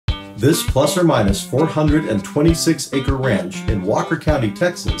This plus or minus 426-acre ranch in Walker County,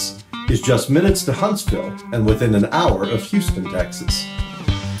 Texas, is just minutes to Huntsville and within an hour of Houston, Texas.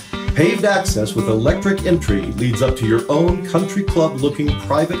 Paved access with electric entry leads up to your own country club-looking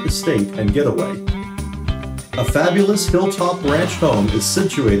private estate and getaway. A fabulous hilltop ranch home is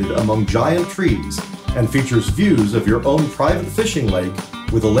situated among giant trees and features views of your own private fishing lake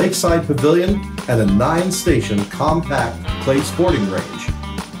with a lakeside pavilion and a 9-station compact clay sporting range.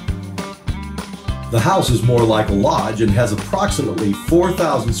 The house is more like a lodge and has approximately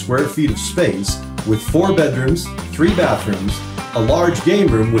 4,000 square feet of space with 4 bedrooms, 3 bathrooms, a large game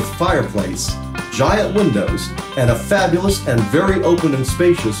room with fireplace, giant windows, and a fabulous and very open and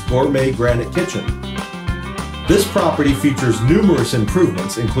spacious gourmet granite kitchen. This property features numerous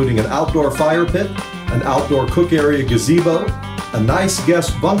improvements including an outdoor fire pit, an outdoor cook area gazebo, a nice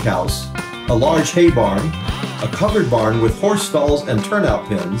guest bunkhouse, a large hay barn, a covered barn with horse stalls and turnout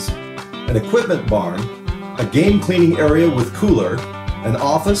pens, an equipment barn, a game cleaning area with cooler, an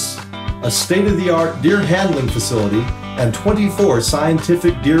office, a state-of-the-art deer handling facility, and 24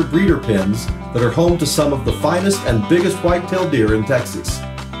 scientific deer breeder pens that are home to some of the finest and biggest whitetail deer in Texas.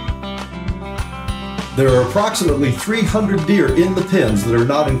 There are approximately 300 deer in the pens that are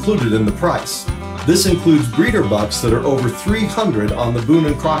not included in the price. This includes breeder bucks that are over 300 on the Boone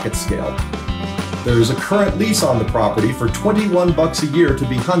and Crockett scale. There is a current lease on the property for $21 a year to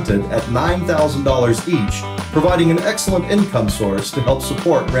be hunted at $9,000 each, providing an excellent income source to help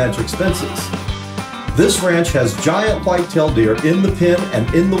support ranch expenses. This ranch has giant whitetail deer in the pen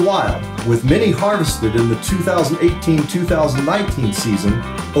and in the wild, with many harvested in the 2018-2019 season,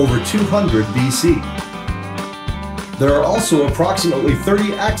 over 200 BC. There are also approximately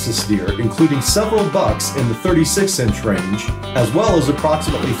 30 axis deer, including several bucks in the 36-inch range, as well as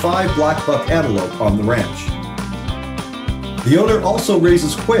approximately 5 black buck antelope on the ranch. The owner also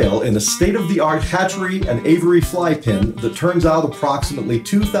raises quail in a state-of-the-art hatchery and aviary fly pen that turns out approximately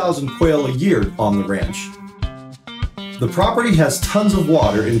 2,000 quail a year on the ranch. The property has tons of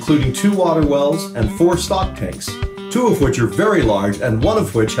water, including 2 water wells and 4 stock tanks, 2 of which are very large and 1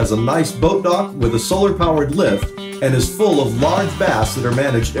 of which has a nice boat dock with a solar-powered lift and is full of large bass that are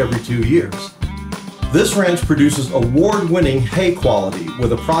managed every 2 years. This ranch produces award-winning hay quality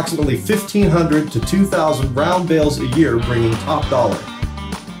with approximately 1,500 to 2,000 brown bales a year, bringing top dollar.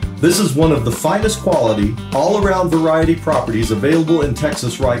 This is one of the finest quality, all-around variety properties available in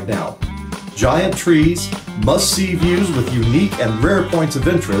Texas right now. Giant trees, must-see views with unique and rare points of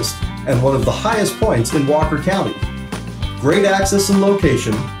interest, and one of the highest points in Walker County. Great access and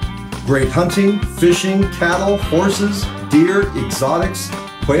location, great hunting, fishing, cattle, horses, deer, exotics,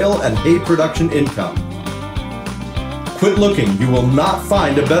 quail, and hay production income. Quit looking, you will not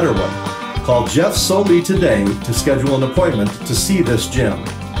find a better one. Call Jeff Soley today to schedule an appointment to see this gem.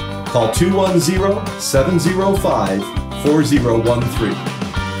 Call 210-705-4013.